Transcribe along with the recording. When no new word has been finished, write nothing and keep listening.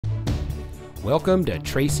Welcome to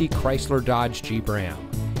Tracy Chrysler Dodge Jeep Ram.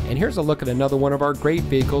 And here's a look at another one of our great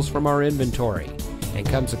vehicles from our inventory. And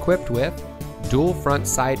comes equipped with dual front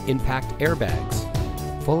side impact airbags,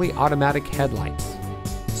 fully automatic headlights,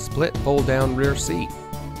 split fold down rear seat,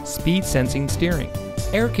 speed sensing steering,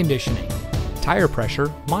 air conditioning, tire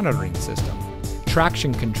pressure monitoring system,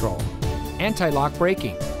 traction control, anti-lock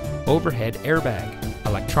braking, overhead airbag,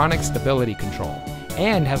 electronic stability control,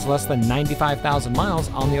 and has less than 95,000 miles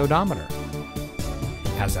on the odometer.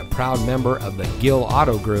 As a proud member of the Gill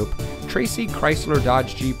Auto Group, Tracy Chrysler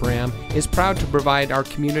Dodge Jeep Ram is proud to provide our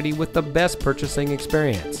community with the best purchasing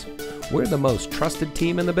experience. We're the most trusted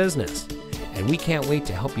team in the business, and we can't wait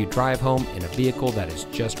to help you drive home in a vehicle that is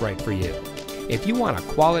just right for you. If you want a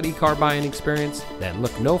quality car buying experience, then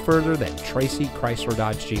look no further than Tracy Chrysler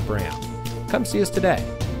Dodge Jeep Ram. Come see us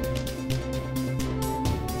today.